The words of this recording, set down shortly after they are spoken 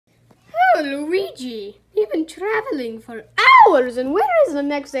Oh, Luigi, we've been traveling for hours, and where is the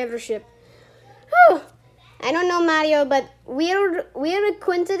next airship? Oh, I don't know, Mario, but weird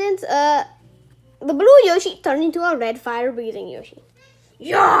coincidence. The blue Yoshi turned into a red fire-breathing Yoshi.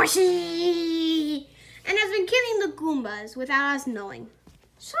 Yoshi! And has been killing the Goombas without us knowing.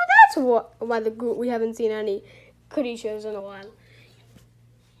 So that's why we haven't seen any creatures in a while.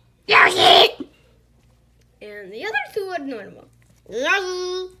 Yoshi! And the other two are normal.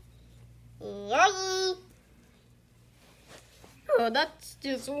 Yoshi! Yoshi! Oh, that's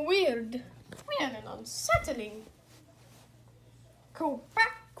just weird. Weird and unsettling. Koopa,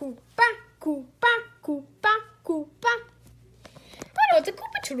 Koopa, Koopa, Koopa, Koopa. Oh no, it's a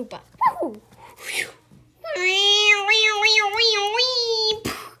Koopa Chalupa. Woohoo!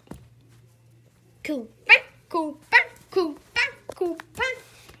 Koopa, Koopa, Koopa, Koopa.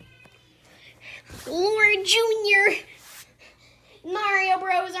 Lord Jr. Mario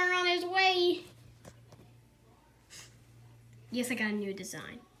Bros are on his way. Yes, I got a new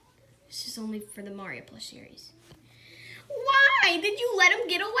design. This is only for the Mario Plush series. Why did you let him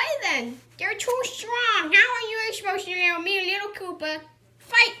get away then? You're too strong. How are you supposed to get me, little Koopa?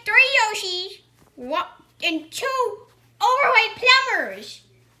 Fight 3 Yoshis. What? And 2 overweight plumbers.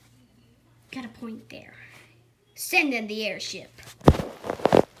 Got a point there. Send in the airship.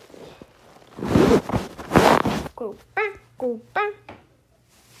 Koopa, Koopa.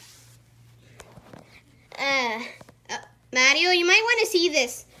 Mario, you might want to see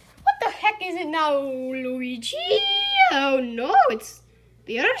this. What the heck is it now, Luigi? Oh no, it's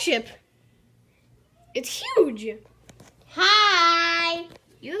the airship. It's huge. Hi.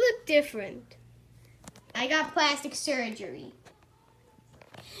 You look different. I got plastic surgery.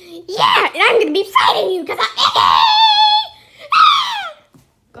 Yeah, and I'm gonna be fighting you because I'm ah!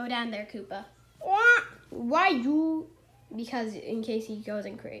 Go down there, Koopa. Why you? Because in case he goes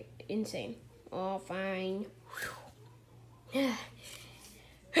insane. Oh, fine. No,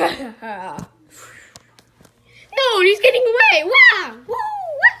 he's getting away. Wow! Woo!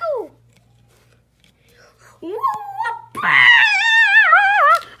 Woo! Woo!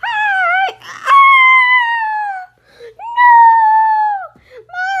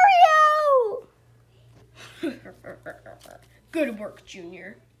 Good work,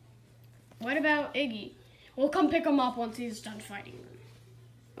 Junior. What about Iggy? We'll come pick him up once he's done fighting them.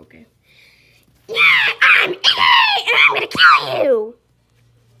 Okay. Yeah, I'm Iggy, and I'm gonna kill you.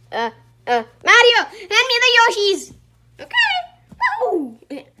 Mario, hand me the Yoshis. Okay. Woo!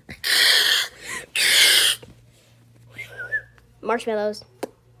 Marshmallows.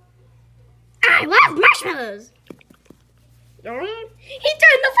 I love marshmallows. He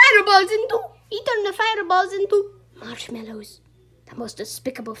turned the fireballs into Marshmallows. The most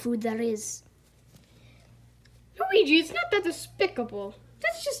despicable food there is. Luigi, it's not that despicable.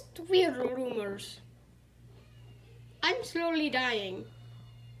 That's just weird rumors. I'm slowly dying.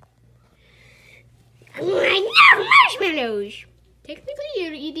 I love marshmallows. Technically,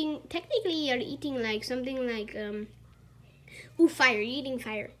 you're eating like something like ooh, fire. You're eating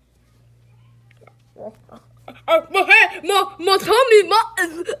fire. My tummy,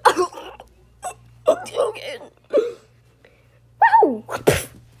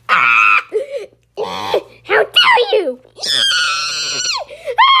 Wow! How dare you!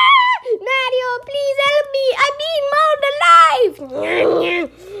 Mario, please help me! I'm being mauled alive!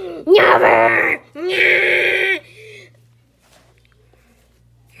 Never!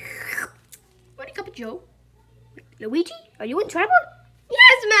 Want a cup of Joe? Luigi, are you in trouble?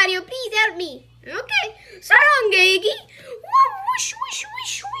 Yes, Mario, please help me. Okay, so long, Iggy. Whoosh, whoosh,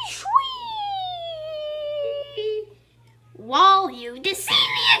 whoosh, whoosh, whoosh. Wall, you deceive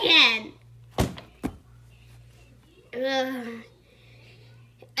me again.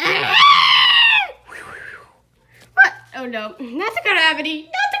 What? Oh no, not the gravity.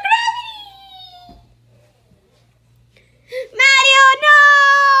 Not the gravity. Mario, no!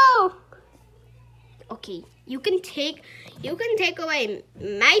 Okay, you can take away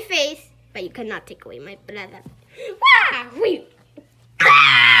my face, but you cannot take away my brother. Ah, wait. My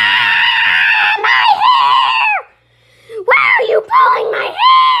hair! Why are you pulling my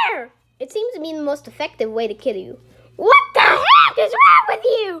hair? It seems to be the most effective way to kill you. What the heck is wrong with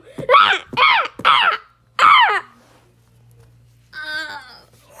you?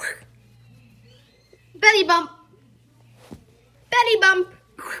 Belly bump. Belly bump.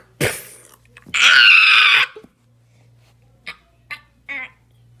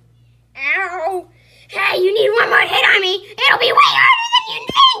 Ow. Hey, you need one more hit on me. It'll be way harder than you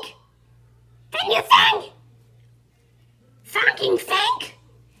think. Than you think. Fucking think.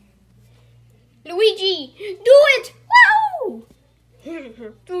 Luigi, do it. Woo!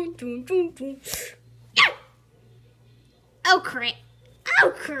 Oh crap!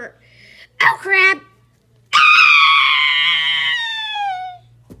 Oh crap! Oh crap!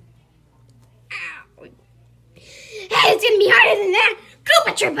 Ow. Hey, it's gonna be harder than that!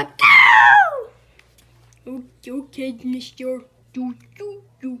 Koopa Troopa, go! Okay, mister. Do,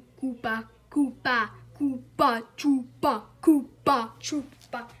 Koopa, Koopa, Koopa, Troopa, Koopa,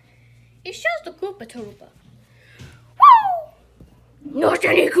 Troopa. It shows the Koopa Troopa. Woo! Not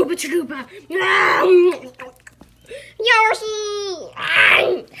any Koopa Troopa! Yoshi!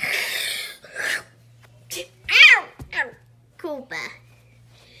 Ow! Ow! Koopa.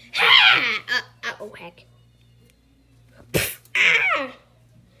 Ha! Oh, heck. Ah!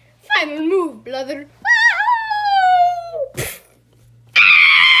 Final move, brother. Woo!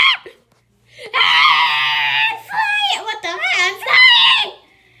 Ah! Ah! Fly! What the hell? I'm flying!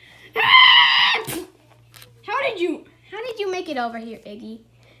 Ah! How did you make it over here, Iggy?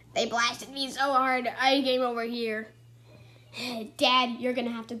 They blasted me so hard, I came over here. Dad, you're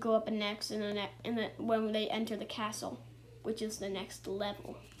gonna have to go up next when they enter the castle, which is the next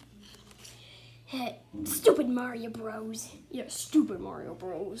level. Stupid Mario Bros. Yeah, stupid Mario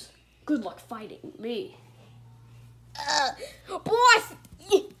Bros. Good luck fighting me. Boss!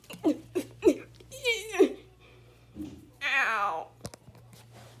 Ow.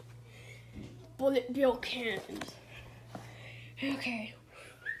 Bullet bill cannons. Okay.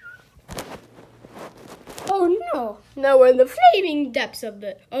 Oh no! Now we're in the flaming depths of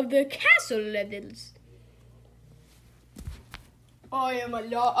the castle levels. I am a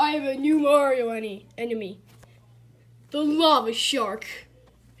new Mario enemy. The lava shark.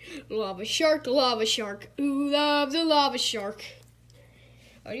 Lava shark, lava shark. Ooh, love the lava shark.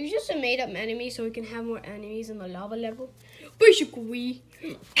 Are you just a made-up enemy so we can have more enemies in the lava level? Basically.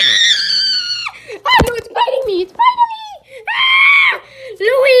 Oh no, it's biting me! It's biting me! Ah!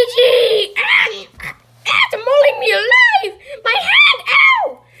 Luigi! Ah! It's mauling me alive! My hand!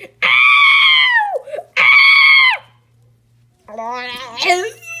 Ow! Ow!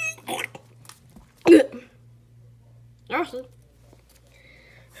 Awesome.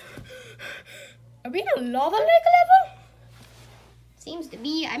 Are we in a lava lake level? Seems to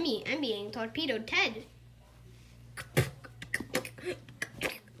be. I'm being torpedoed Ted.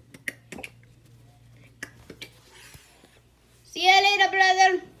 See you later,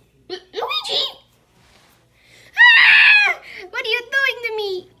 brother. Luigi! Ah! What are you doing to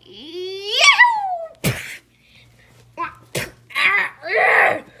me?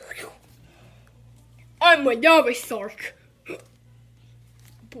 I'm a lava shark.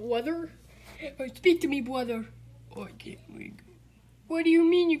 Brother? Speak to me, brother. I can't make it. What do you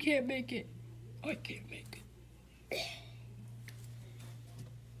mean you can't make it? I can't make it.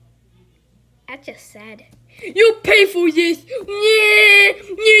 That's just sad. You'll pay for this. Yeah,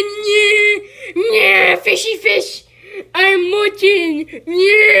 yeah, yeah, yeah. Fishy fish. I'm watching.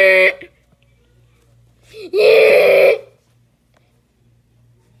 Yeah, yeah.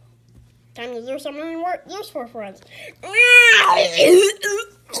 Time to do something useful for us.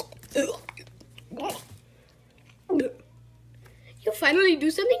 You finally do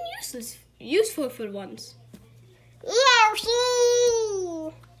something useful for once. Yoshi!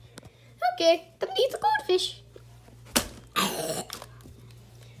 Okay, come eat the goldfish.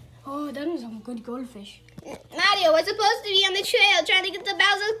 Oh, that was some good goldfish. Mario, we're supposed to be on the trail trying to get to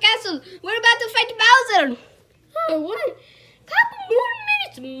Bowser's castle. We're about to fight Bowser. Oh, what? Couple more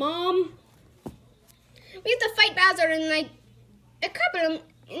minutes, Mom. We have to fight Bowser in like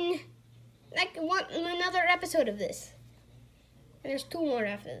another episode of this. And there's 2 more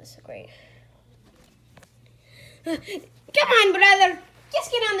after this. Great. Come on, brother.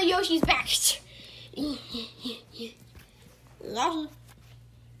 Just get on the Yoshi's back. Yoshi.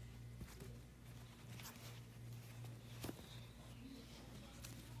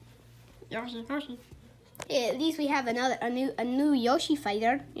 Yoshi. Yeah, at least we have a new Yoshi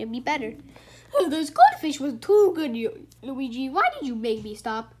fighter. It'd be better. Oh, those goldfish was too good, Luigi. Why did you make me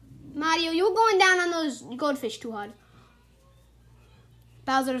stop? Mario, you were going down on those goldfish too hard.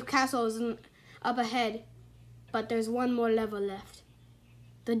 Bowser's castle is up ahead, but there's one more level left.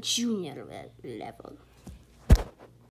 The junior level.